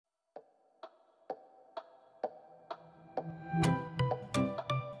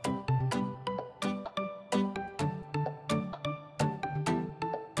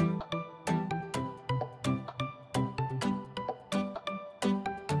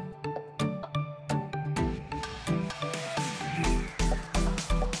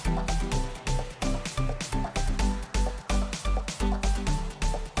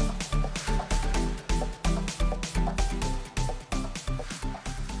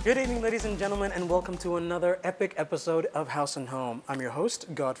Good evening, ladies and gentlemen, and welcome to another epic episode of House and Home. I'm your host,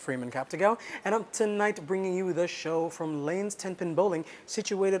 God Freeman Kaptagao, and I'm tonight bringing you the show from Lane's 10-Pin Bowling,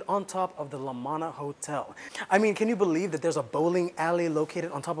 situated on top of the La Mana Hotel. I mean, can you believe that there's a bowling alley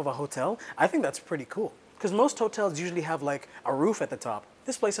located on top of a hotel? I think that's pretty cool, because most hotels usually have like a roof at the top.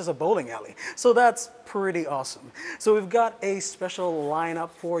 This place has a bowling alley, so that's pretty awesome. So we've got a special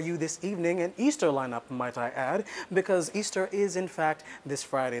lineup for you this evening, an Easter lineup, might I add, because Easter is in fact this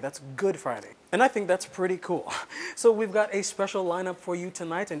Friday. That's Good Friday, and I think that's pretty cool. So we've got a special lineup for you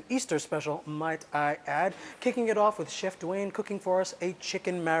tonight, an Easter special, might I add, kicking it off with Chef Dwayne cooking for us a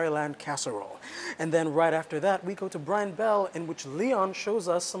chicken Maryland casserole. And then right after that, we go to Brian Bell, in which Leon shows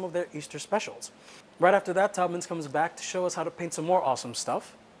us some of their Easter specials. Right after that, Taubmans comes back to show us how to paint some more awesome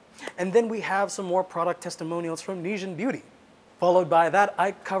stuff. And then we have some more product testimonials from Nesian Beauty. Followed by that,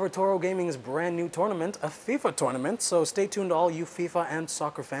 I cover Toro Gaming's brand new tournament, a FIFA tournament, so stay tuned to all you FIFA and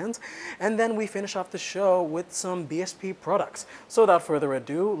soccer fans. And then we finish off the show with some BSP products. So without further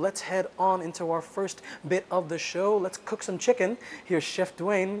ado, let's head on into our first bit of the show. Let's cook some chicken. Here's Chef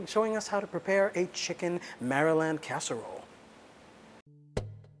Dwayne showing us how to prepare a chicken Maryland casserole.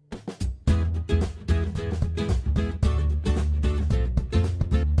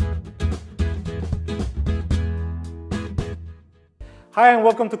 Hi and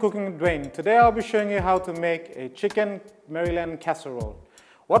welcome to Cooking with Dwayne. Today I'll be showing you how to make a chicken Maryland casserole.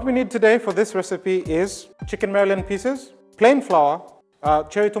 What we need today for this recipe is chicken Maryland pieces, plain flour,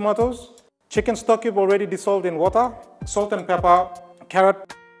 cherry tomatoes, chicken stock cube already dissolved in water, salt and pepper,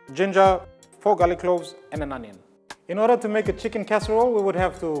 carrot, ginger, 4 garlic cloves and an onion. In order to make a chicken casserole, we would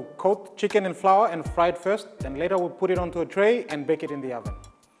have to coat chicken in flour and fry it first, and later we'll put it onto a tray and bake it in the oven.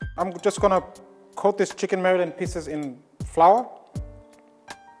 I'm just gonna coat this chicken Maryland pieces in flour.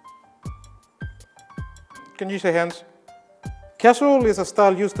 Can you use your hands? Casserole is a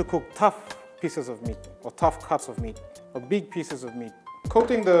style used to cook tough pieces of meat or tough cuts of meat or big pieces of meat.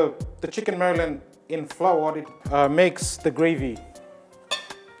 Coating the chicken Maryland in flour, it makes the gravy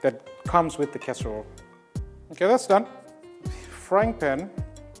that comes with the casserole. Okay, that's done. Frying pan,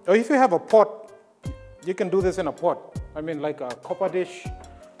 or if you have a pot, you can do this in a pot. I mean like a copper dish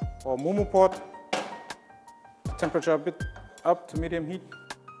or mumu pot. Temperature a bit up to medium heat.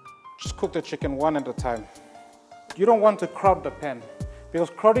 Just cook the chicken one at a time. You don't want to crowd the pan, because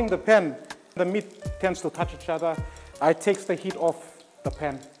crowding the pan, the meat tends to touch each other. It takes the heat off the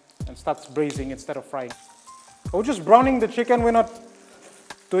pan and starts braising instead of frying. We're just browning the chicken. We're not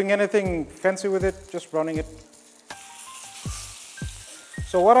doing anything fancy with it, just browning it.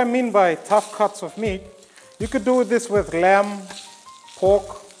 So what I mean by tough cuts of meat, you could do this with lamb,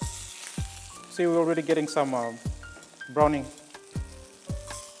 pork. See, we're already getting some browning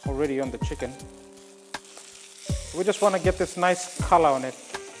already on the chicken. We just want to get this nice color on it.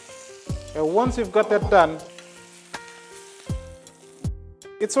 And once you've got that done,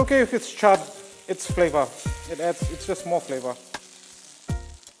 it's okay if it's charred, it's flavor. It's just more flavor.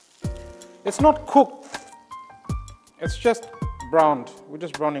 It's not cooked, it's just browned. We're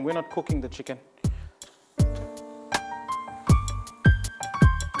just browning, we're not cooking the chicken.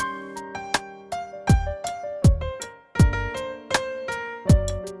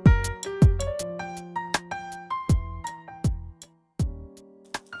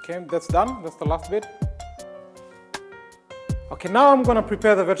 Okay, that's done. That's the last bit. Okay, now I'm going to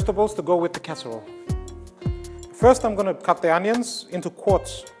prepare the vegetables to go with the casserole. First, I'm going to cut the onions into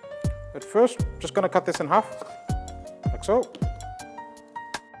quarts. But first, just going to cut this in half, like so.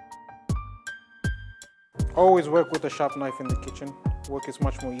 Always work with a sharp knife in the kitchen. Work is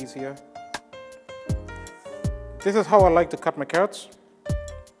much more easier. This is how I like to cut my carrots.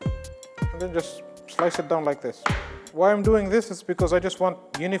 And then just slice it down like this. Why I'm doing this is because I just want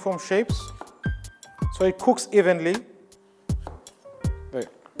uniform shapes, so it cooks evenly. There.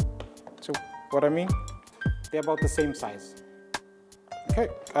 So what I mean, they're about the same size. Okay,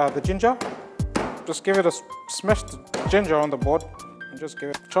 the ginger, just give it a smashed ginger on the board and just give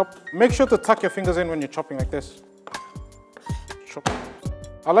it a chop. Make sure to tuck your fingers in when you're chopping like this. Chop.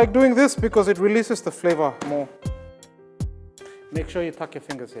 I like doing this because it releases the flavor more. Make sure you tuck your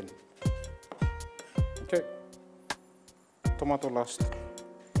fingers in. Okay. Tomato last.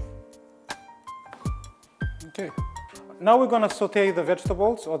 Okay. Now we're going to saute the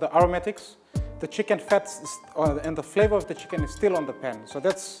vegetables or the aromatics. The chicken fats and the flavor of the chicken is still on the pan. So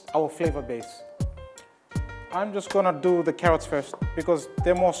that's our flavor base. I'm just going to do the carrots first because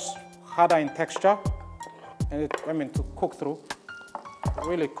they're more harder in texture. And to cook through.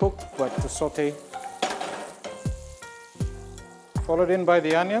 Really cook, but to saute. Followed in by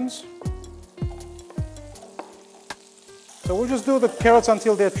the onions. So we'll just do the carrots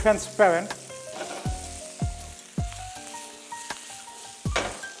until they're transparent.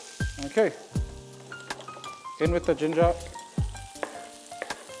 Okay. In with the ginger,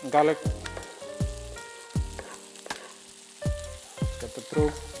 garlic. Get it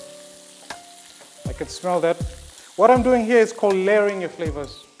through. I can smell that. What I'm doing here is called layering your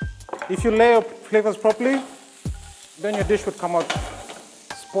flavors. If you layer your flavors properly, then your dish would come out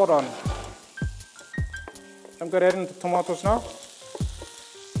spot on. I'm going to add in the tomatoes now.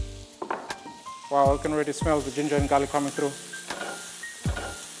 Wow, I can already smell the ginger and garlic coming through.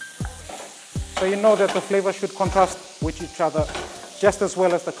 So you know that the flavor should contrast with each other just as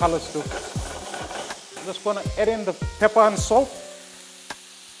well as the colors do. I'm just going to add in the pepper and salt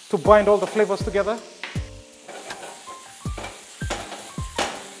to bind all the flavors together.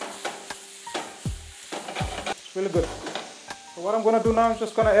 It's really good. So what I'm going to do now is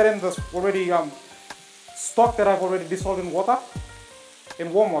just going to add in this already stock that I've already dissolved in water,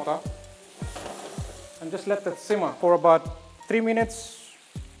 in warm water, and just let that simmer for about 3 minutes.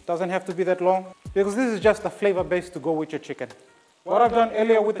 Doesn't have to be that long because this is just a flavor base to go with your chicken. What I've done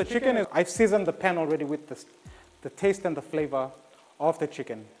earlier with the chicken is I've seasoned the pan already with the taste and the flavor of the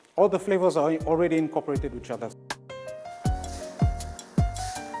chicken. All the flavors are already incorporated with each other.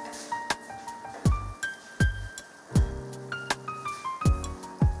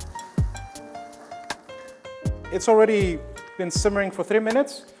 It's already been simmering for 3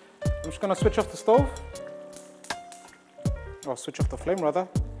 minutes. I'm just going to switch off the stove, or switch off the flame rather.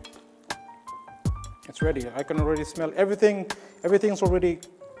 It's ready. I can already smell everything. Everything's already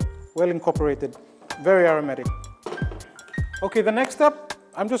well incorporated. Very aromatic. Okay, the next step,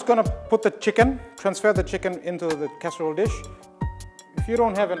 I'm just going to put the chicken, transfer the chicken into the casserole dish. If you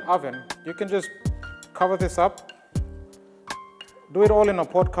don't have an oven, you can just cover this up. Do it all in a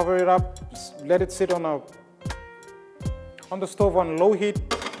pot, cover it up, let it sit on the stove on low heat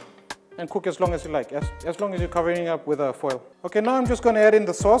and cook as long as you like, as long as you're covering it up with a foil. Okay, now I'm just going to add in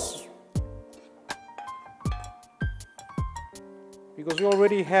the sauce. Because we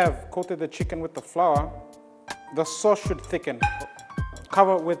already have coated the chicken with the flour, the sauce should thicken.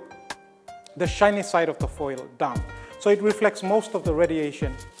 Cover with the shiny side of the foil down, so it reflects most of the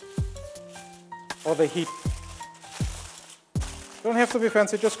radiation or the heat. Don't have to be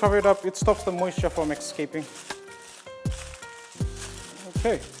fancy, just cover it up. It stops the moisture from escaping.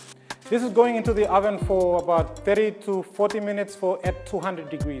 Okay, this is going into the oven for about 30 to 40 minutes at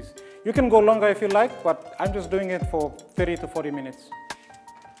 200 degrees. You can go longer if you like, but I'm just doing it for 30 to 40 minutes.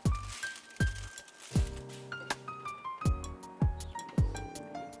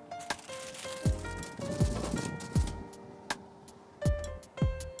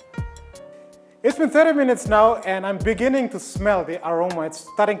 It's been 30 minutes now and I'm beginning to smell the aroma. It's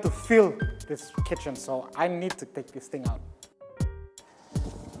starting to fill this kitchen, so I need to take this thing out.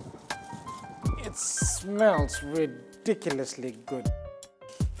 It smells ridiculously good.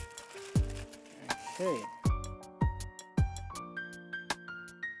 Okay.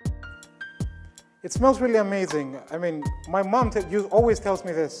 It smells really amazing. I mean, my mom always tells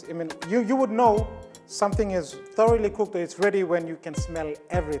me this. I mean, you would know something is thoroughly cooked, it's ready when you can smell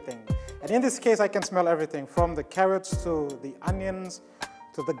everything. And in this case, I can smell everything from the carrots to the onions,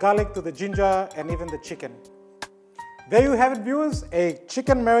 to the garlic, to the ginger, and even the chicken. There you have it, viewers, a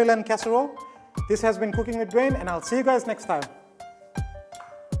chicken Maryland casserole. This has been Cooking with Dwayne, and I'll see you guys next time.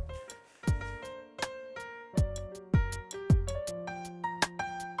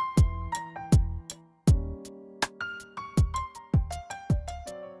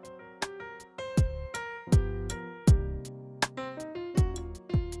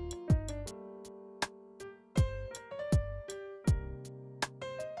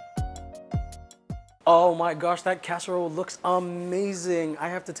 Oh my gosh, that casserole looks amazing. I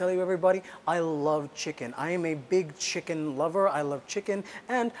have to tell you, everybody, I love chicken. I am a big chicken lover. I love chicken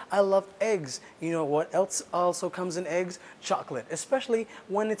and I love eggs. You know what else also comes in eggs? Chocolate, especially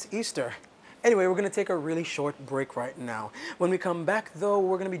when it's Easter. Anyway, we're going to take a really short break right now. When we come back, though,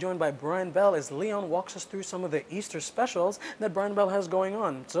 we're going to be joined by Brian Bell as Leon walks us through some of the Easter specials that Brian Bell has going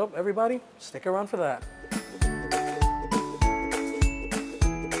on. So, everybody, stick around for that.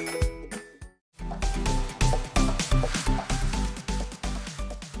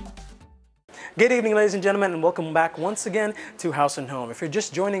 Good evening, ladies and gentlemen, and welcome back once again to House and Home. If you're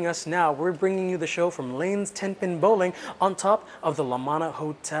just joining us now, we're bringing you the show from Lane's 10-Pin Bowling on top of the La Mana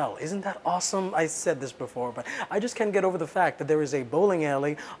Hotel. Isn't that awesome? I said this before, but I just can't get over the fact that there is a bowling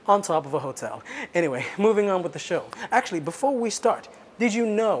alley on top of a hotel. Anyway, moving on with the show. Actually, before we start, did you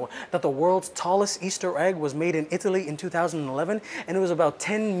know that the world's tallest Easter egg was made in Italy in 2011 and it was about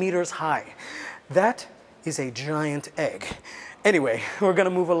 10 meters high? That is a giant egg. Anyway, we're gonna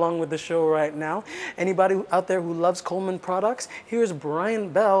move along with the show right now. Anybody out there who loves Coleman products, here's Brian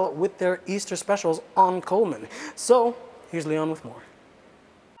Bell with their Easter specials on Coleman. So, here's Leon with more.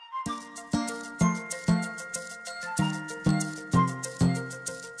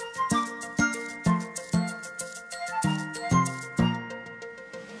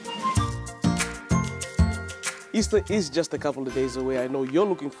 Easter is just a couple of days away. I know you're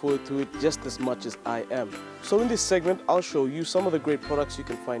looking forward to it just as much as I am. So in this segment, I'll show you some of the great products you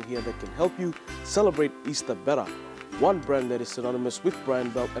can find here that can help you celebrate Easter better. One brand that is synonymous with Brian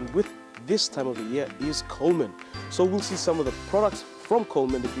Bell and with this time of the year is Coleman. So we'll see some of the products from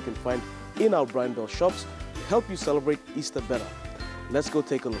Coleman that you can find in our Brian Bell shops to help you celebrate Easter better. Let's go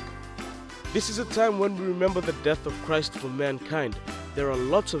take a look. This is a time when we remember the death of Christ for mankind. There are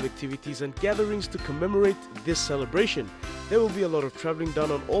lots of activities and gatherings to commemorate this celebration. There will be a lot of traveling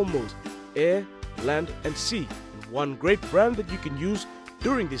done on all modes, air, land and sea. And one great brand that you can use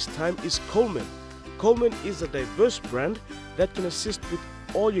during this time is Coleman. Coleman is a diverse brand that can assist with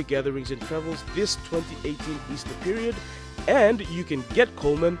all your gatherings and travels this 2018 Easter period, and you can get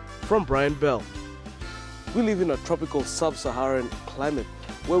Coleman from Brian Bell. We live in a tropical sub-Saharan climate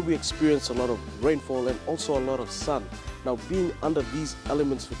where we experience a lot of rainfall and also a lot of sun. Now, being under these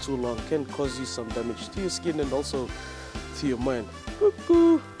elements for too long can cause you some damage to your skin and also to your mind.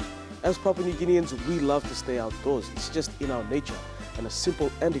 As Papua New Guineans, we love to stay outdoors. It's just in our nature. And a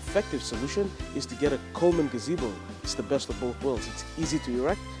simple and effective solution is to get a Coleman gazebo. It's the best of both worlds. It's easy to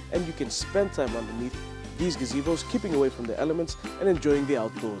erect and you can spend time underneath these gazebos, keeping away from the elements and enjoying the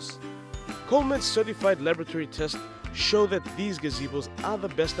outdoors. Coleman's certified laboratory tests show that these gazebos are the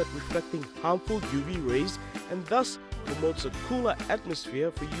best at reflecting harmful UV rays and thus promotes a cooler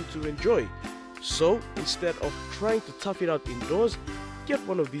atmosphere for you to enjoy. So instead of trying to tough it out indoors, get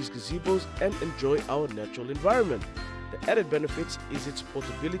one of these gazebos and enjoy our natural environment. The added benefits is its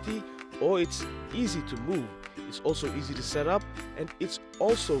portability, or it's easy to move. It's also easy to set up and it's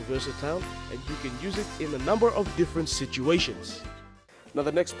also versatile and you can use it in a number of different situations. Now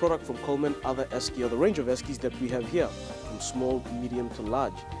the next product from Coleman are the esky, or the range of eskies that we have here, from small, medium to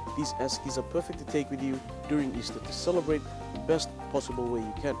large. These eskies are perfect to take with you during Easter to celebrate the best possible way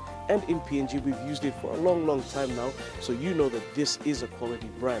you can. And in PNG we've used it for a long time now, so you know that this is a quality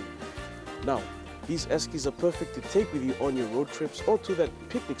brand. Now, these eskies are perfect to take with you on your road trips or to that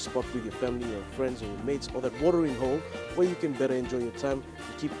picnic spot with your family or friends or your mates, or that watering hole where you can better enjoy your time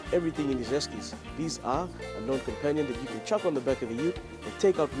and keep everything in these eskies. These are a known companion that you can chuck on the back of the ute and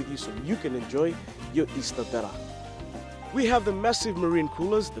take out with you so you can enjoy your Easter better. We have the massive marine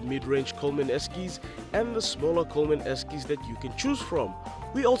coolers, the mid-range Coleman eskies and the smaller Coleman eskies that you can choose from.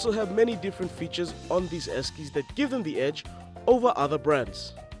 We also have many different features on these eskies that give them the edge over other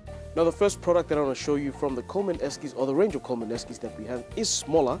brands. Now the first product that I want to show you from the Coleman eskies, or the range of Coleman eskies that we have, is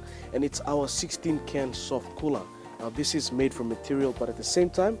smaller, and it's our 16-can soft cooler. Now this is made from material, but at the same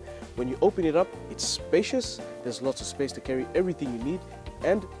time, when you open it up, it's spacious, there's lots of space to carry everything you need,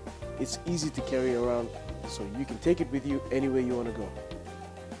 and it's easy to carry around, so you can take it with you anywhere you want to go.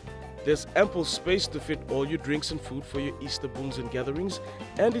 There's ample space to fit all your drinks and food for your Easter booms and gatherings,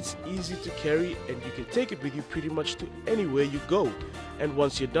 and it's easy to carry and you can take it with you pretty much to anywhere you go. And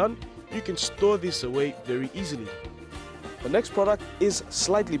once you're done, you can store this away very easily. The next product is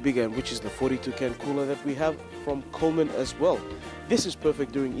slightly bigger, which is the 42-can cooler that we have from Coleman as well. This is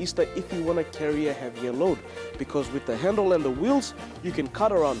perfect during Easter if you want to carry a heavier load, because with the handle and the wheels, you can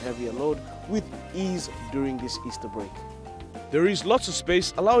cut around heavier load with ease during this Easter break. There is lots of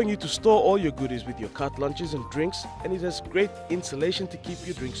space, allowing you to store all your goodies with your cut lunches and drinks, and it has great insulation to keep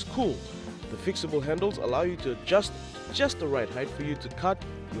your drinks cool. The fixable handles allow you to adjust just the right height for you to cut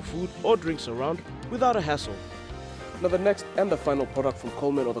your food or drinks around without a hassle. Now the next and the final product from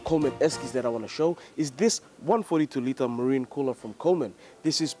Coleman, or the Coleman eskies that I want to show, is this 142-liter marine cooler from Coleman.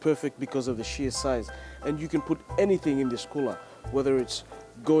 This is perfect because of the sheer size, and you can put anything in this cooler, whether it's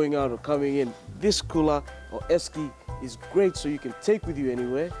going out or coming in. This cooler or esky is great, so you can take with you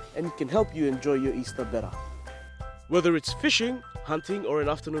anywhere and it can help you enjoy your Easter better. Whether it's fishing, hunting or an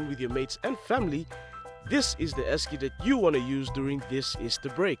afternoon with your mates and family, this is the esky that you want to use during this Easter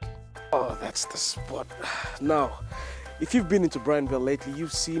break. Oh, that's the spot. Now, If you've been into Brian Bell lately,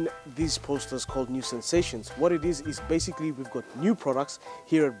 you've seen these posters called New Sensations. What it is basically we've got new products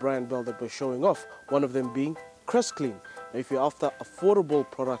here at Brian Bell that we're showing off. One of them being Crest Clean. Now, if you're after affordable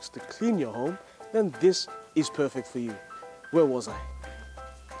products to clean your home, then this is perfect for you. Where was I?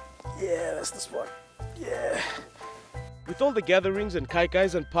 Yeah, that's the spot. Yeah. With all the gatherings and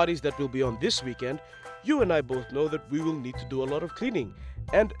kaikais and parties that will be on this weekend, you and I both know that we will need to do a lot of cleaning.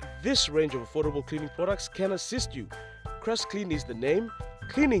 And this range of affordable cleaning products can assist you. Crest Clean is the name,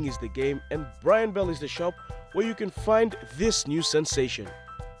 cleaning is the game, and Brian Bell is the shop where you can find this new sensation.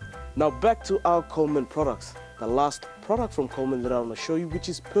 Now back to our Coleman products. The last product from Coleman that I want to show you, which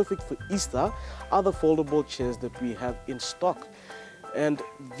is perfect for Easter, are the foldable chairs that we have in stock. And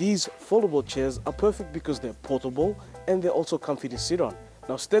these foldable chairs are perfect because they're portable and they're also comfy to sit on.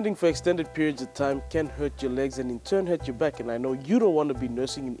 Now, standing for extended periods of time can hurt your legs and in turn hurt your back, and I know you don't want to be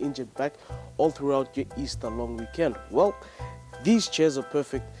nursing an injured back all throughout your Easter long weekend. Well, these chairs are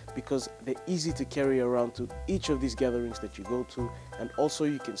perfect because they're easy to carry around to each of these gatherings that you go to, and also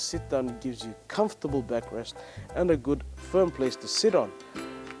you can sit down. It gives you comfortable backrest and a good firm place to sit on.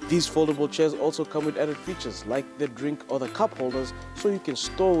 These foldable chairs also come with added features like the drink or the cup holders, so you can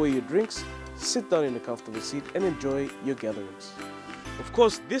store away your drinks, sit down in a comfortable seat and enjoy your gatherings. Of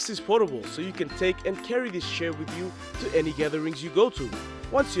course, this is portable, so you can take and carry this chair with you to any gatherings you go to.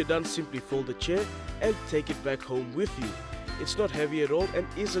 Once you're done, simply fold the chair and take it back home with you. It's not heavy at all and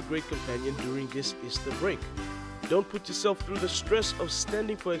is a great companion during this Easter break. Don't put yourself through the stress of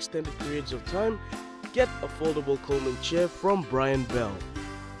standing for extended periods of time. Get a foldable Coleman chair from Brian Bell.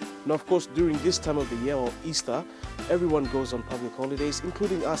 Now, of course, during this time of the year, or Easter, everyone goes on public holidays,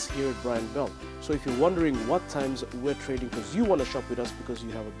 including us here at Brian Bell. So if you're wondering what times we're trading because you want to shop with us because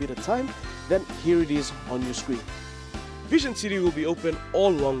you have a bit of time, then here it is on your screen. Vision City will be open all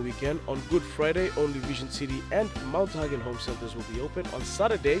long weekend. On Good Friday, only Vision City and Mount Hagen Home Centers will be open. On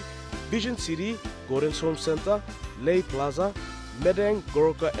Saturday, Vision City, Gordon's Home Center, Lay Plaza, Medang,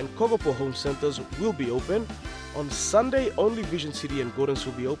 Goroka and Kokopo Home Centers will be open. On Sunday, only Vision City and Gordon's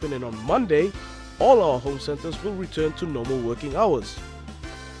will be open, and on Monday, all our home centers will return to normal working hours.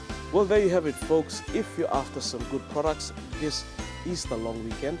 Well, there you have it, folks. If you're after some good products this Easter long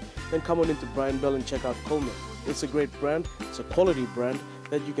weekend, then come on into Brian Bell and check out Coleman. It's a great brand, it's a quality brand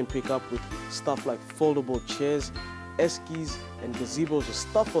that you can pick up with stuff like foldable chairs, eskies and gazebos, or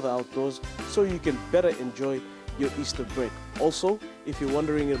stuff for the outdoors, so you can better enjoy your Easter break. Also, if you're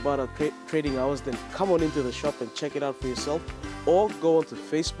wondering about our trading hours, then come on into the shop and check it out for yourself, or go onto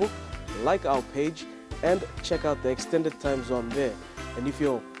Facebook, like our page and check out the extended time zone there. And if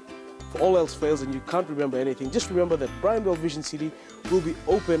you're, for all else fails and you can't remember anything, just remember that Brian Bell Vision City will be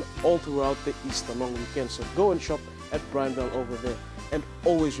open all throughout the Easter long weekend. So go and shop at Brian Bell over there. And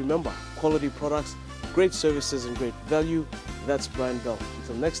always remember, quality products, great services and great value. That's Brian Bell.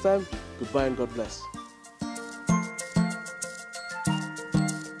 Until next time, goodbye and God bless.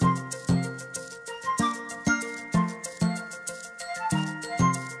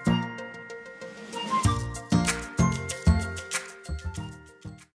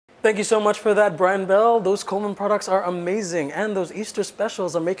 Thank you so much for that, Brian Bell. Those Coleman products are amazing, and those Easter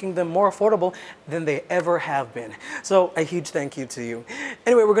specials are making them more affordable than they ever have been. So a huge thank you to you.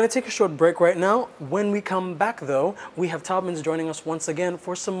 Anyway, we're going to take a short break right now. When we come back, though, we have Taubmans joining us once again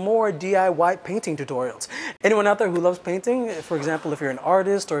for some more DIY painting tutorials. Anyone out there who loves painting, for example, if you're an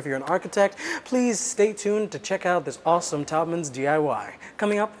artist or if you're an architect, please stay tuned to check out this awesome Taubmans DIY.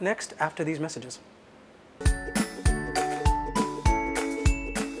 Coming up next after these messages.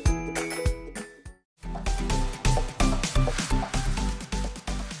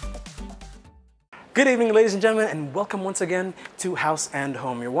 Good evening, ladies and gentlemen, and welcome once again to House and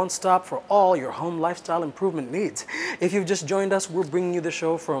Home, your one-stop for all your home lifestyle improvement needs. If you've just joined us, we're bringing you the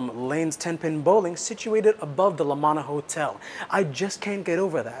show from Lane's 10-Pin Bowling, situated above the La Mana Hotel. I just can't get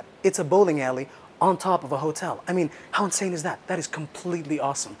over that. It's a bowling alley on top of a hotel. I mean, how insane is that? That is completely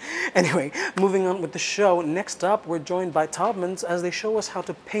awesome. Anyway, moving on with the show, next up, we're joined by Taubmans as they show us how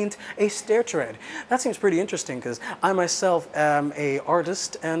to paint a stair tread. That seems pretty interesting because I myself am an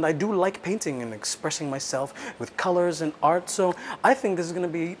artist and I do like painting and expressing myself with colors and art, so I think this is going to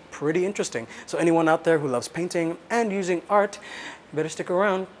be pretty interesting. So anyone out there who loves painting and using art, better stick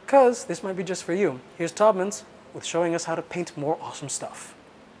around because this might be just for you. Here's Taubmans with showing us how to paint more awesome stuff.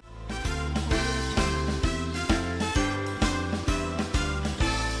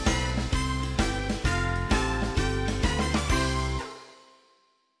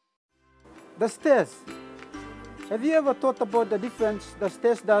 The stairs. Have you ever thought about the difference the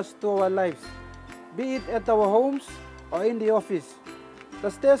stairs does to our lives? Be it at our homes or in the office,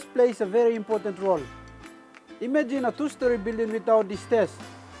 the stairs plays a very important role. Imagine a two-story building without the stairs.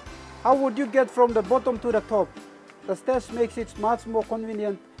 How would you get from the bottom to the top? The stairs makes it much more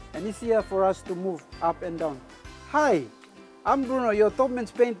convenient and easier for us to move up and down. Hi, I'm Bruno, your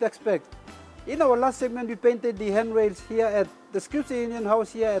Taubmans paint expert. In our last segment, we painted the handrails here at the Scripture Union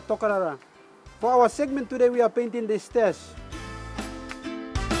House here at Tokarara. For our segment today, we are painting the stairs.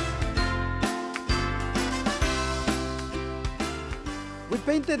 We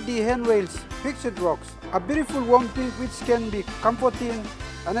painted the handrails, pictured rocks, a beautiful warm pink which can be comforting,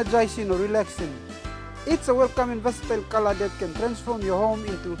 energizing or relaxing. It's a welcoming versatile color that can transform your home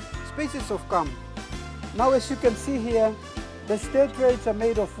into spaces of calm. Now as you can see here, the stair treads are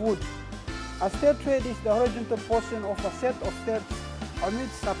made of wood. A stair tread is the horizontal portion of a set of steps on which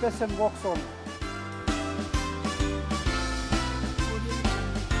a person walks on.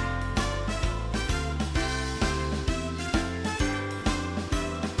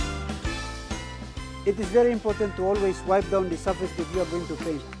 It is very important to always wipe down the surface that you are going to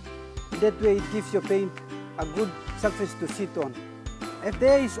paint. That way it gives your paint a good surface to sit on. If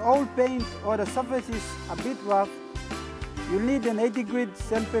there is old paint or the surface is a bit rough, you need an 80 grit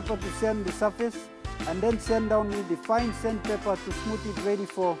sandpaper to sand the surface and then sand down with the fine sandpaper to smooth it ready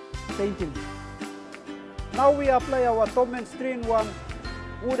for painting. Now we apply our Taubmans 3-in-1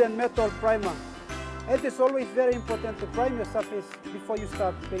 wood and metal primer. It is always very important to prime your surface before you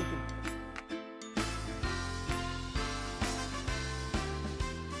start painting.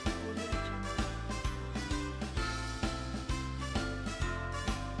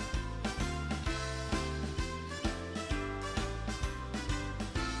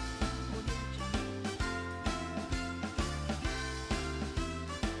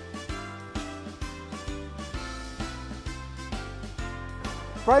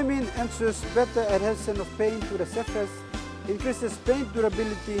 Priming ensures better adhesion of paint to the surface, increases paint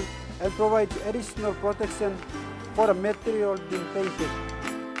durability, and provides additional protection for the material being painted.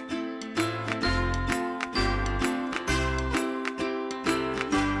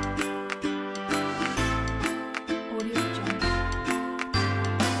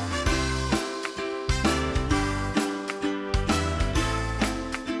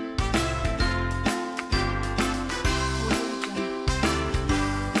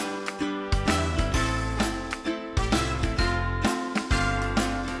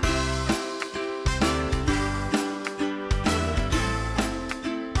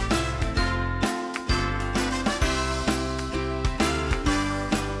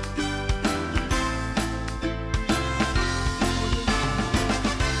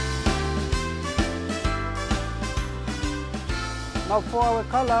 Now for our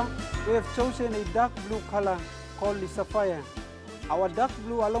color, we have chosen a dark blue color called the sapphire. Our dark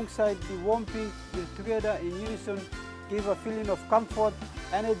blue alongside the warm pink will together in unison give a feeling of comfort,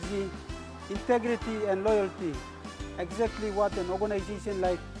 energy, integrity and loyalty. Exactly what an organization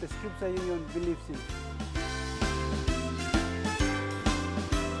like the Scripture Union believes in.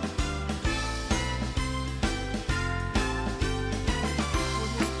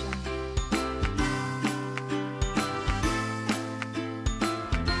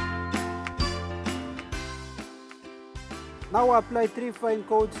 Now apply 3 fine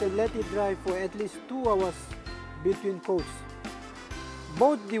coats and let it dry for at least 2 hours between coats.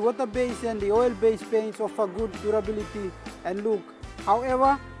 Both the water-based and the oil-based paints offer good durability and look.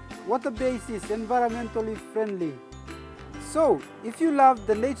 However, water-based is environmentally friendly. So, if you love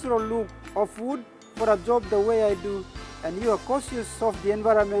the natural look of wood for a job the way I do and you are cautious of the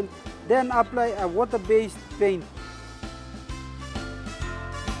environment, then apply a water-based paint.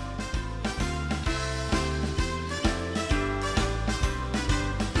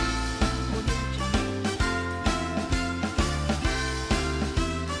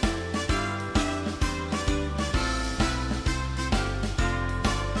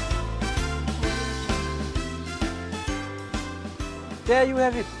 There you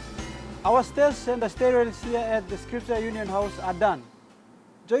have it. Our stairs and the stairwells here at the Scripture Union House are done.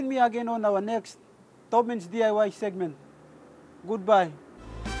 Join me again on our next Taubmans DIY segment. Goodbye.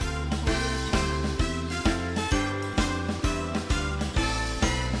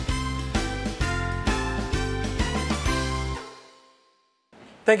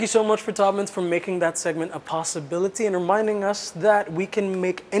 Thank you so much for Taubmans for making that segment a possibility and reminding us that we can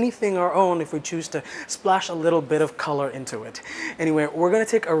make anything our own if we choose to splash a little bit of color into it. Anyway, we're going to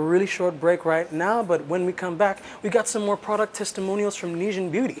take a really short break right now, but when we come back, we got some more product testimonials from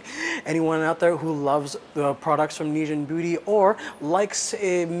Nesian Beauty. Anyone out there who loves the products from Nesian Beauty or likes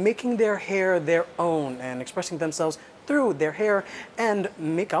making their hair their own and expressing themselves through their hair and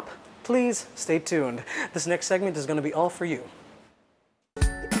makeup, please stay tuned. This next segment is going to be all for you.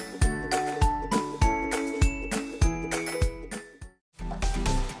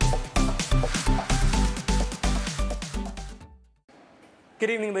 Good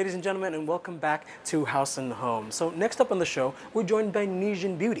evening, ladies and gentlemen, and welcome back to House and Home. So next up on the show, we're joined by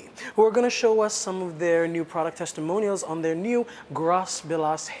Nijin Beauty, who are going to show us some of their new product testimonials on their new Gras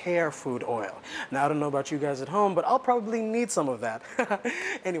Bilas hair food oil. Now, I don't know about you guys at home, but I'll probably need some of that.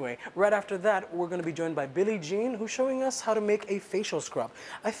 Anyway, right after that, we're going to be joined by Billie Jean, who's showing us how to make a facial scrub.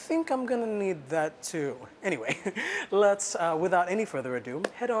 I think I'm going to need that too. Anyway, let's, without any further ado,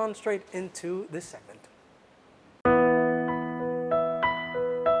 head on straight into this segment.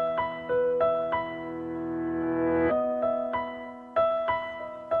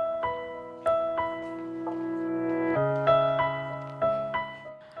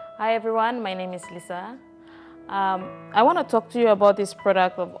 Hi everyone, my name is Lisa. I want to talk to you about this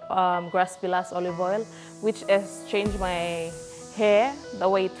product of Gras Bilas olive oil, which has changed my hair, the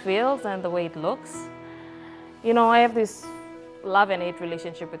way it feels and the way it looks. You know, I have this love and hate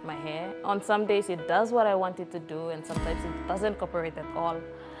relationship with my hair. On some days it does what I want it to do, and sometimes it doesn't cooperate at all.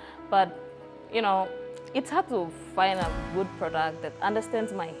 But, you know, it's hard to find a good product that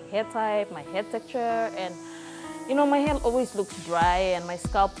understands my hair type, my hair texture, and you know, my hair always looks dry and my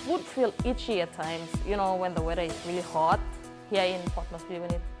scalp would feel itchy at times, you know, when the weather is really hot. Here in Port Moresby,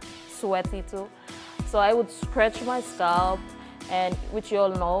 when it's sweaty too. So I would scratch my scalp, and which you all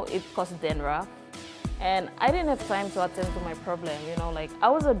know, it causes dandruff. And I didn't have time to attend to my problem, you know, like I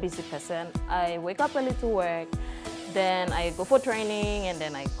was a busy person. I wake up early to work, then I go for training, and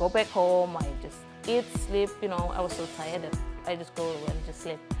then I go back home. I just eat, sleep, you know, I was so tired that I just go and just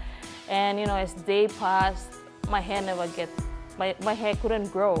sleep. And, you know, as day passed, my hair my hair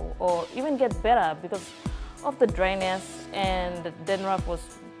couldn't grow or even get better because of the dryness, and the dandruff was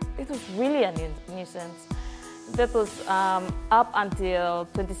really a nuisance. That was up until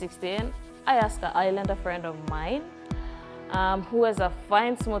 2016. I asked an islander friend of mine who has a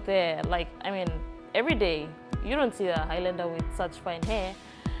fine smooth hair. Like, I mean, every day you don't see a islander with such fine hair.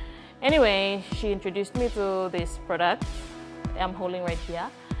 Anyway, she introduced me to this product I'm holding right here,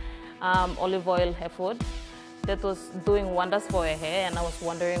 olive oil hair food. That was doing wonders for her hair, and I was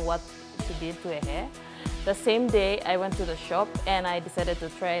wondering what she did to her hair. The same day, I went to the shop and I decided to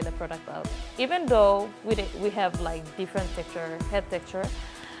try the product out. Even though we have like different texture, hair texture,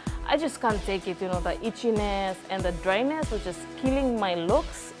 I just can't take it, you know, the itchiness and the dryness was just killing my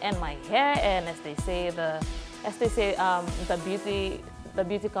looks and my hair. And as they say, the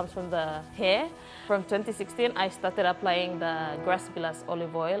beauty comes from the hair. From 2016, I started applying the Gras Bilas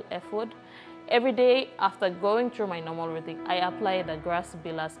olive oil hair food. Every day after going through my normal routine, I apply the Gras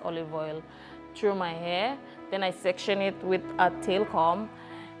Bilas olive oil through my hair. Then I section it with a tail comb.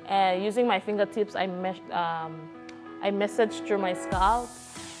 And using my fingertips, I massage through my scalp.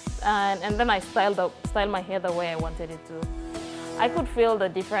 And then I style my hair the way I wanted it to. I could feel the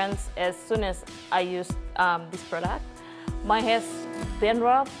difference as soon as I used this product. My hair's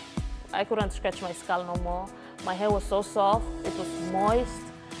dandruff, I couldn't scratch my scalp no more. My hair was so soft, it was moist.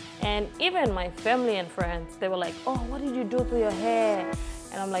 And even my family and friends, they were like, oh, what did you do to your hair?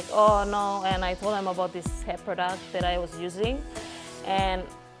 And I'm like, oh, no. And I told them about this hair product that I was using. And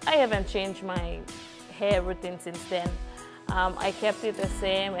I haven't changed my hair routine since then. I kept it the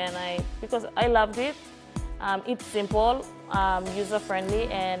same, and because I loved it. It's simple,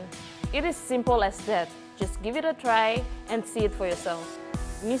 user-friendly, and it is simple as that. Just give it a try and see it for yourself.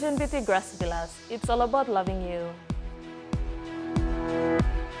 Nijin Beauty Gras Bilas. It's all about loving you.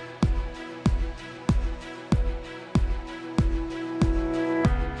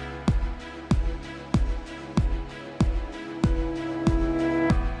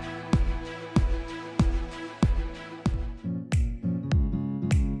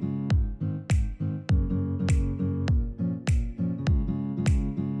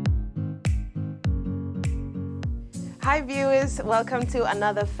 Hi viewers, welcome to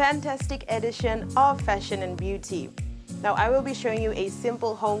another fantastic edition of Fashion and Beauty. Now I will be showing you a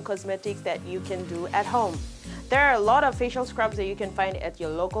simple home cosmetics that you can do at home. There are a lot of facial scrubs that you can find at your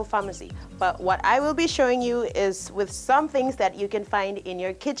local pharmacy, but what I will be showing you is with some things that you can find in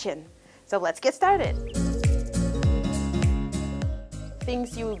your kitchen. So let's get started.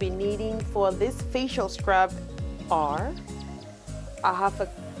 Things you will be needing for this facial scrub are a half a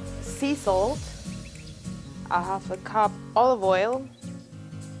sea salt, a half a cup olive oil,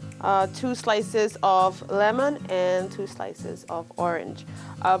 2 slices of lemon and 2 slices of orange,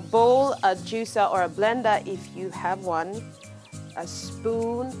 a bowl, a juicer or a blender if you have one, a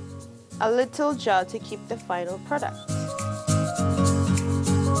spoon, a little jar to keep the final product.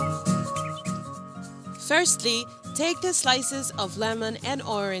 Firstly, take the slices of lemon and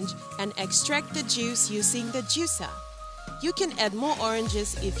orange and extract the juice using the juicer. You can add more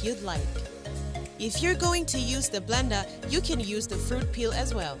oranges if you'd like. If you're going to use the blender, you can use the fruit peel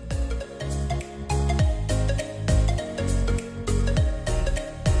as well.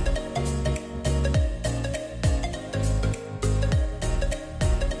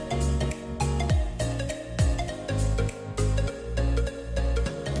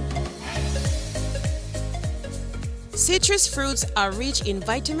 Citrus fruits are rich in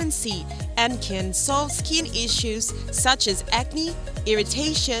vitamin C and can solve skin issues such as acne,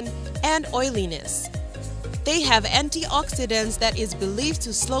 irritation, and oiliness. They have antioxidants that is believed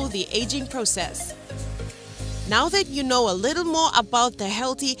to slow the aging process. Now that you know a little more about the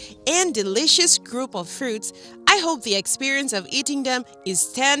healthy and delicious group of fruits, I hope the experience of eating them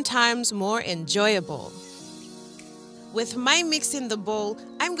is 10 times more enjoyable. With my mix in the bowl,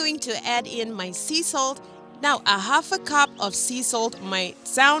 I'm going to add in my sea salt. Now, a half a cup of sea salt might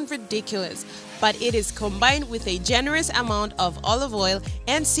sound ridiculous, but it is combined with a generous amount of olive oil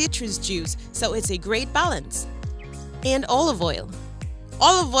and citrus juice, so it's a great balance. And olive oil.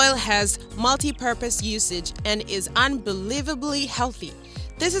 Olive oil has multi-purpose usage and is unbelievably healthy.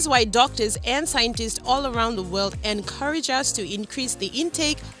 This is why doctors and scientists all around the world encourage us to increase the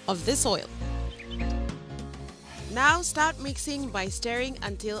intake of this oil. Now start mixing by stirring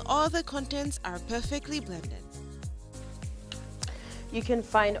until all the contents are perfectly blended. You can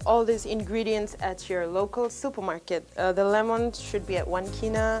find all these ingredients at your local supermarket. The lemon should be at 1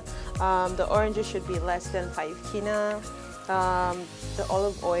 kina, the oranges should be less than 5 kina, the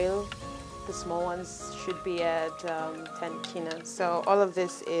olive oil, the small ones should be at 10 kina. So all of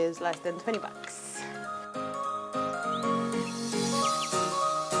this is less than 20 bucks.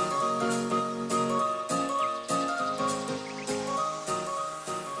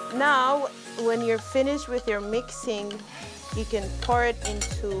 Now, when you're finished with your mixing, you can pour it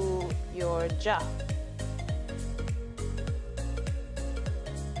into your jar.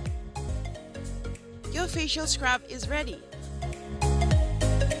 Your facial scrub is ready.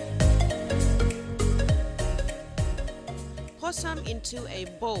 Pour some into a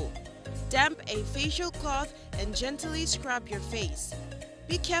bowl. Damp a facial cloth and gently scrub your face.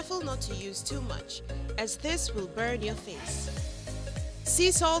 Be careful not to use too much, as this will burn your face.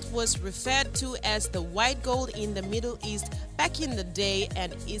 Sea salt was referred to as the white gold in the Middle East back in the day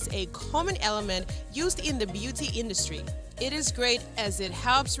and is a common element used in the beauty industry. It is great as it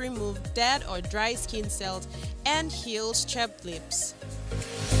helps remove dead or dry skin cells and heals chapped lips.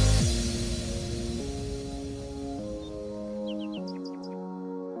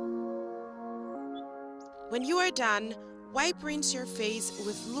 When you are done, rinse your face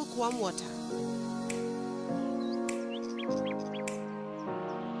with lukewarm water.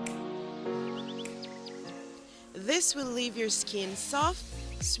 This will leave your skin soft,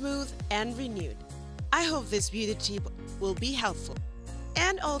 smooth, and renewed. I hope this beauty tip will be helpful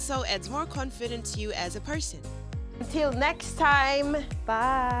and also adds more confidence to you as a person. Until next time,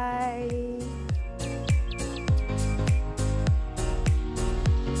 bye!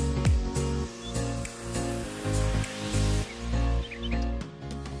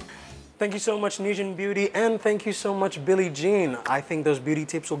 Thank you so much, Nijin Beauty, and thank you so much, Billie Jean. I think those beauty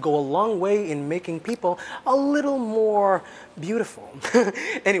tips will go a long way in making people a little more beautiful.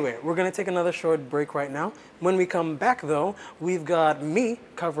 Anyway, we're going to take another short break right now. When we come back, though, we've got me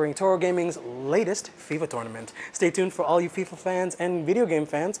covering Toro Gaming's latest FIFA tournament. Stay tuned for all you FIFA fans and video game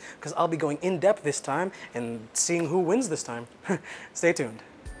fans, because I'll be going in-depth this time and seeing who wins this time. Stay tuned.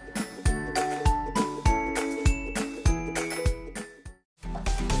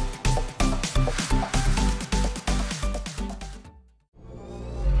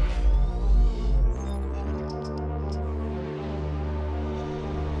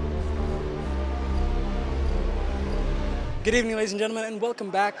 Good evening, ladies and gentlemen, and welcome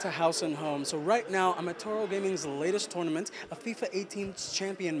back to House and Home. So right now, I'm at Toro Gaming's latest tournament, a FIFA 18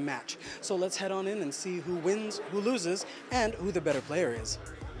 champion match. So let's head on in and see who wins, who loses, and who the better player is.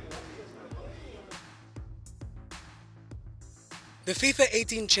 The FIFA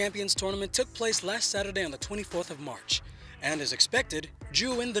 18 Champions Tournament took place last Saturday on the 24th of March, and as expected,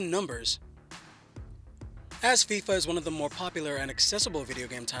 drew in the numbers. As FIFA is one of the more popular and accessible video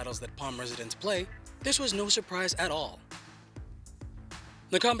game titles that Palm residents play, this was no surprise at all.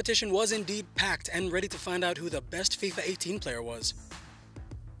 The competition was indeed packed and ready to find out who the best FIFA 18 player was.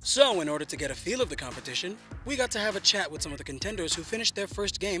 So, in order to get a feel of the competition, we got to have a chat with some of the contenders who finished their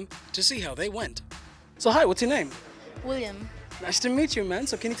first game to see how they went. So hi, what's your name? William. Nice to meet you, man.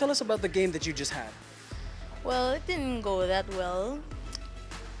 So can you tell us about the game that you just had? Well, it didn't go that well.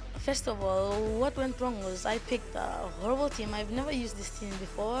 First of all, what went wrong was I picked a horrible team. I've never used this team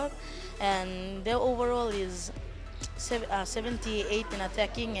before, and their overall is 78 in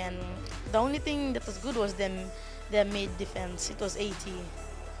attacking, and the only thing that was good was their mid defense. It was 80.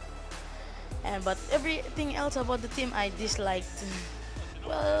 But everything else about the team I disliked.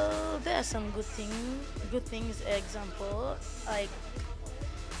 Well, there are some good things. Example, like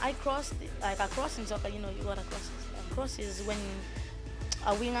I crossed, like a cross in soccer. You know, you got a cross. A cross is when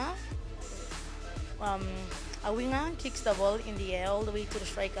a winger kicks the ball in the air all the way to the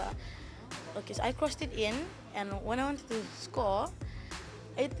striker. Okay, so I crossed it in, and when I wanted to score,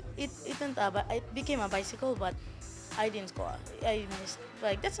 it became a bicycle, but I didn't score. I missed.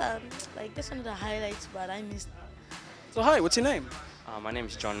 That's another highlights, but I missed. So hi, what's your name? My name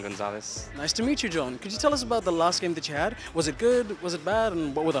is John Gonzalez. Nice to meet you, John. Could you tell us about the last game that you had? Was it good? Was it bad?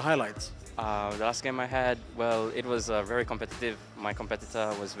 And what were the highlights? The last game I had, well, it was very competitive. My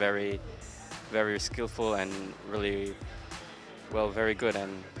competitor was very, very skillful and really, well, very good.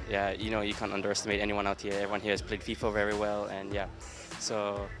 And yeah, you know, you can't underestimate anyone out here. Everyone here has played FIFA very well, and yeah.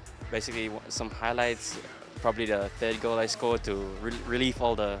 So basically, some highlights. Probably the third goal I scored to relieve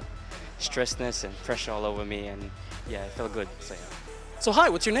all the stressness and pressure all over me, and yeah, it felt good. So yeah. So hi,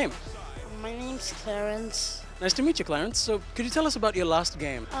 what's your name? My name's Clarence. Nice to meet you, Clarence. So could you tell us about your last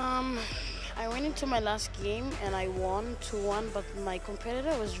game? I went into my last game and I won 2-1, but my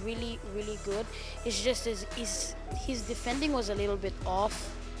competitor was really, really good. It's just his defending was a little bit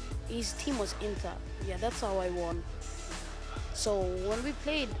off. His team was Inter. Yeah, that's how I won. So when we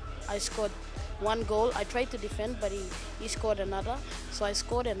played, I scored 1 goal. I tried to defend, but he scored another. So I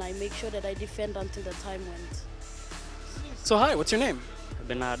scored and I make sure that I defend until the time went. So hi, what's your name?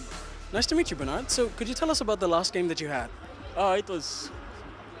 Bernard. Nice to meet you, Bernard. So could you tell us about the last game that you had? It was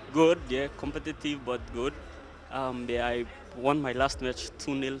good, yeah, competitive but good. Yeah, I won my last match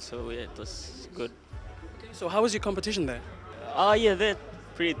 2-0, so yeah, it was good. Okay, so how was your competition there? Yeah, they're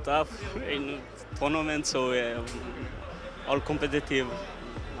pretty tough in tournament, so yeah, all competitive.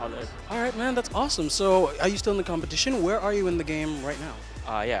 All right, man, that's awesome. So are you still in the competition? Where are you in the game right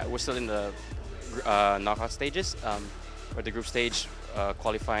now? Yeah, we're still in the knockout stages. Or the group stage,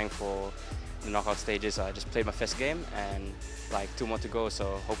 qualifying for the knockout stages. I just played my first game and like 2 more to go,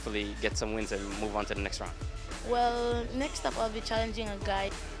 so hopefully get some wins and move on to the next round. Well, next up I'll be challenging a guy,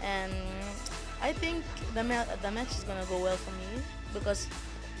 and I think the match is gonna go well for me because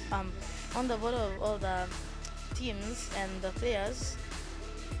on the board of all the teams and the players,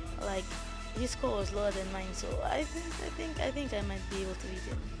 like his score was lower than mine, so I think I might be able to beat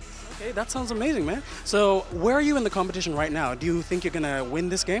him. Okay, that sounds amazing, man. So where are you in the competition right now? Do you think you're gonna win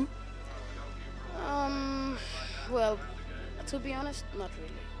this game? Well, to be honest, not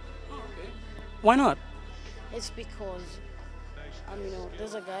really. Oh, okay. Why not? It's because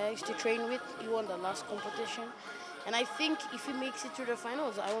there's a guy I used to train with. He won the last competition, and I think if he makes it to the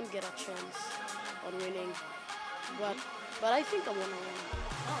finals, I won't get a chance on winning. But I think I'm gonna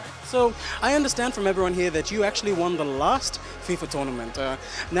win. So I understand from everyone here that you actually won the last FIFA tournament.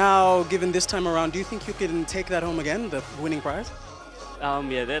 Now, given this time around, do you think you can take that home again, the winning prize?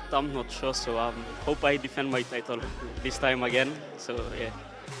 Yeah, that I'm not sure, so hope I defend my title this time again. So yeah.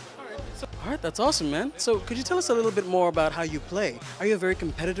 All right, that's awesome, man. So could you tell us a little bit more about how you play? Are you a very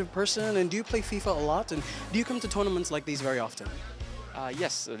competitive person, and do you play FIFA a lot? And do you come to tournaments like these very often?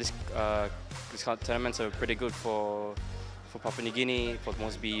 Yes, these tournaments are pretty good for Papua New Guinea, for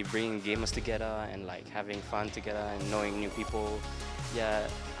Mosby, bringing gamers together and like having fun together and knowing new people. Yeah,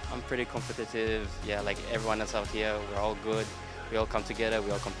 I'm pretty competitive. Yeah, like everyone else out here, we're all good. We all come together,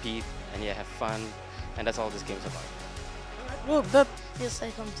 we all compete, and yeah, have fun. And that's all this game's about. Well, Yes,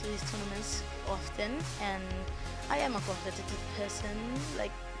 I come to these tournaments often, and I am a competitive person.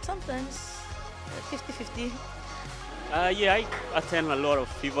 Like sometimes 50-50. Yeah, I attend a lot of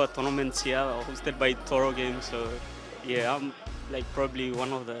FIFA tournaments here, hosted by Toro Games. So yeah, I'm like probably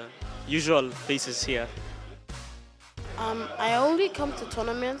one of the usual faces here. I only come to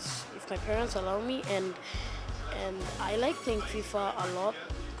tournaments if my parents allow me, and I like playing FIFA a lot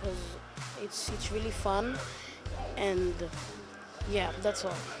because it's really fun, and yeah, that's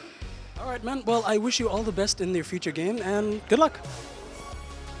all. All right, man. Well, I wish you all the best in your future game, and good luck.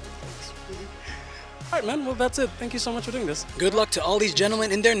 All right, man. Well, that's it. Thank you so much for doing this. Good luck to all these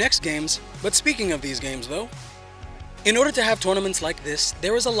gentlemen in their next games. But speaking of these games, though, in order to have tournaments like this,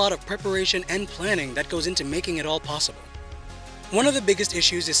 there is a lot of preparation and planning that goes into making it all possible. One of the biggest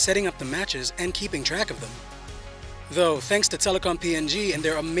issues is setting up the matches and keeping track of them. Though, thanks to Telecom PNG and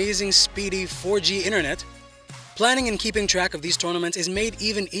their amazing speedy 4G internet, planning and keeping track of these tournaments is made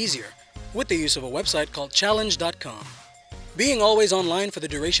even easier with the use of a website called challenge.com. Being always online for the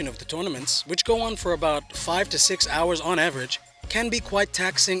duration of the tournaments, which go on for about 5 to 6 hours on average, can be quite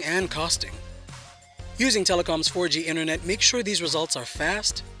taxing and costing. Using Telecom's 4G internet makes sure these results are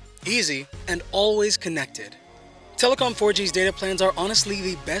fast, easy, and always connected. Telecom 4G's data plans are honestly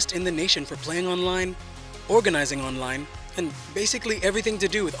the best in the nation for playing online, organizing online, and basically everything to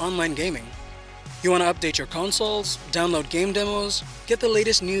do with online gaming. You want to update your consoles, download game demos, get the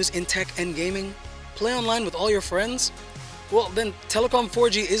latest news in tech and gaming, play online with all your friends? Well, then Telecom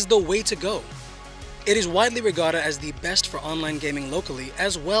 4G is the way to go. It is widely regarded as the best for online gaming locally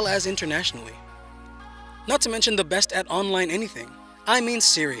as well as internationally. Not to mention the best at online anything. I mean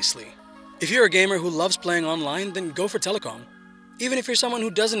seriously. If you're a gamer who loves playing online, then go for Telecom. Even if you're someone who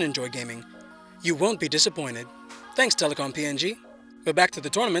doesn't enjoy gaming, you won't be disappointed. Thanks Telecom PNG. But back to the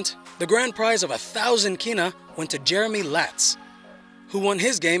tournament, the grand prize of 1,000 kina went to Jeremy Latz, who won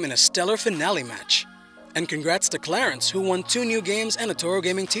his game in a stellar finale match. And congrats to Clarence, who won 2 new games and a Toro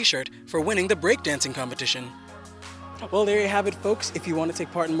Gaming t-shirt for winning the breakdancing competition. Well, there you have it, folks. If you want to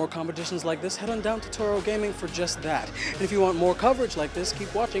take part in more competitions like this, head on down to Toro Gaming for just that. And if you want more coverage like this,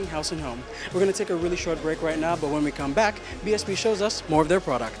 keep watching House and Home. We're going to take a really short break right now, but when we come back, BSP shows us more of their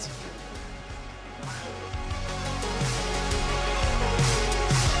products.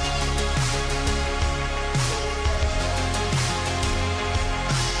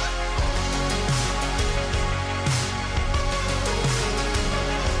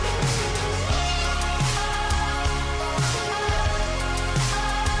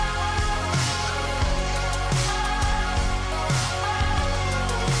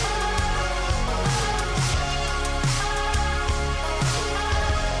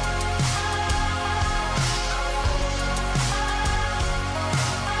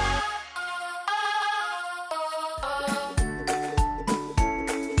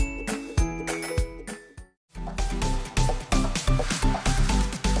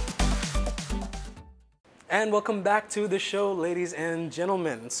 And welcome back to the show, ladies and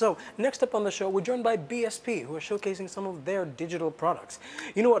gentlemen. So next up on the show, we're joined by BSP, who are showcasing some of their digital products.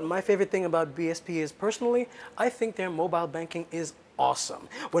 You know what my favorite thing about BSP is personally? I think their mobile banking is awesome.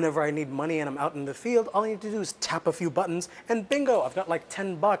 Whenever I need money and I'm out in the field, all I need to do is tap a few buttons and bingo, I've got like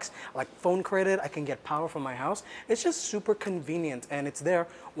 10 bucks, like phone credit, I can get power from my house. It's just super convenient and it's there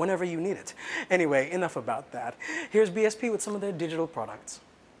whenever you need it. Anyway, enough about that. Here's BSP with some of their digital products.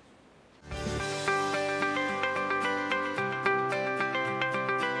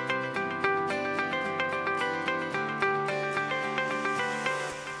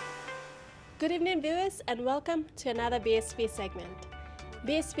 Good evening viewers and welcome to another BSP segment.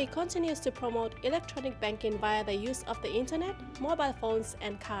 BSP continues to promote electronic banking via the use of the internet, mobile phones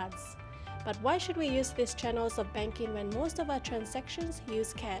and cards. But why should we use these channels of banking when most of our transactions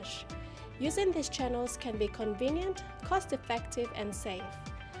use cash? Using these channels can be convenient, cost-effective and safe.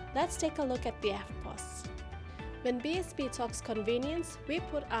 Let's take a look at the FPOS. When BSP talks convenience, we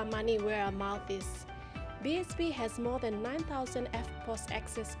put our money where our mouth is. BSP has more than 9,000 FPOS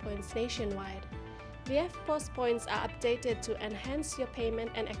access points nationwide. The FPOS points are updated to enhance your payment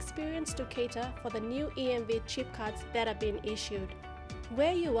and experience to cater for the new EMV chip cards that are being issued.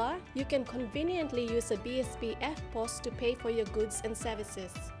 Where you are, you can conveniently use a BSP FPOS to pay for your goods and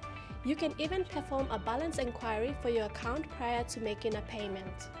services. You can even perform a balance inquiry for your account prior to making a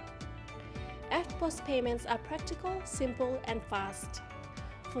payment. FPOS payments are practical, simple and fast.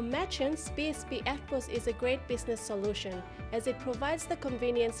 For merchants, BSP FPOS is a great business solution as it provides the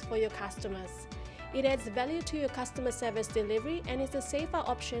convenience for your customers. It adds value to your customer service delivery and is a safer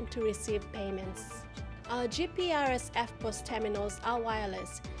option to receive payments. Our GPRS FPOS terminals are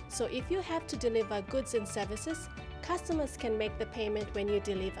wireless, so if you have to deliver goods and services, customers can make the payment when you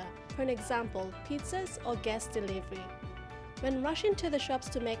deliver. For an example, pizzas or gas delivery. When rushing to the shops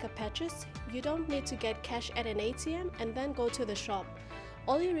to make a purchase, you don't need to get cash at an ATM and then go to the shop.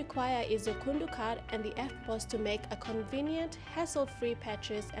 All you require is your Kundu card and the FPOS to make a convenient, hassle-free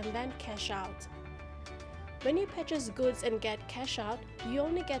purchase and then cash out. When you purchase goods and get cash out, you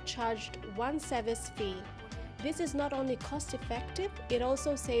only get charged one service fee. This is not only cost-effective, it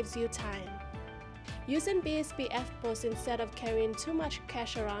also saves you time. Using BSP FPOS instead of carrying too much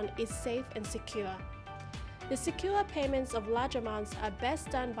cash around is safe and secure. The secure payments of large amounts are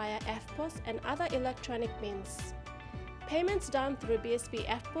best done via FPOS and other electronic means. Payments done through BSP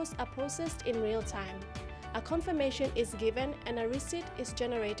FPOS are processed in real time. A confirmation is given and a receipt is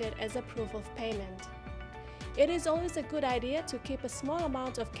generated as a proof of payment. It is always a good idea to keep a small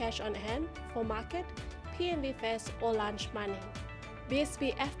amount of cash on hand for market, PNV fares or lunch money.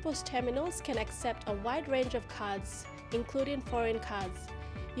 BSP FPOS terminals can accept a wide range of cards, including foreign cards.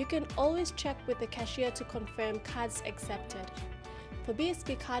 You can always check with the cashier to confirm cards accepted. For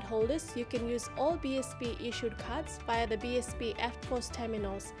BSP card holders, you can use all BSP issued cards via the BSP EFTPOS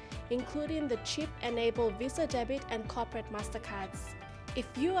terminals, including the chip-enabled Visa Debit and Corporate MasterCards. If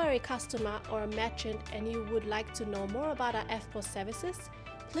you are a customer or a merchant and you would like to know more about our EFTPOS services,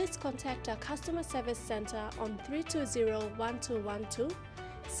 please contact our Customer Service Center on 320-1212,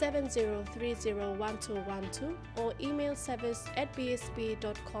 7030-1212 or email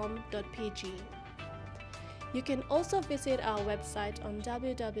service@bsp.com.pg. You can also visit our website on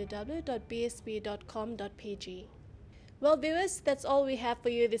www.bsp.com.pg. Well, viewers, that's all we have for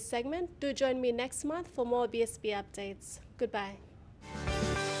you this segment. Do join me next month for more BSP updates. Goodbye.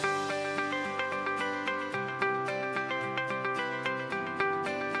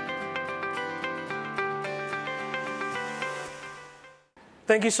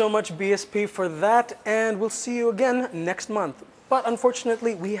 Thank you so much, BSP, for that, and we'll see you again next month. But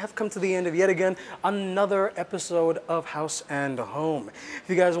unfortunately, we have come to the end of yet again another episode of House and Home. If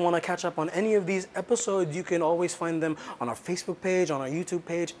you guys want to catch up on any of these episodes, you can always find them on our Facebook page, on our YouTube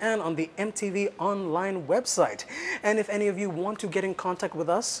page, and on the EMTV online website. And if any of you want to get in contact with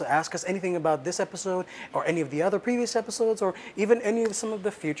us, ask us anything about this episode or any of the other previous episodes, or even any of some of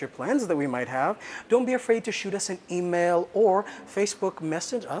the future plans that we might have, don't be afraid to shoot us an email or Facebook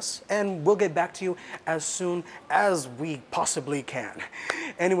message us, and we'll get back to you as soon as we possibly can.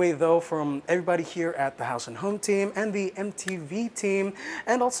 Anyway, though, from everybody here at the House and Home team and the EMTV team,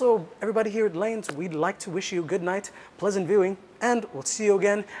 and also everybody here at Lanes, we'd like to wish you good night, pleasant viewing, and we'll see you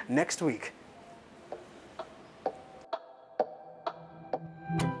again next week.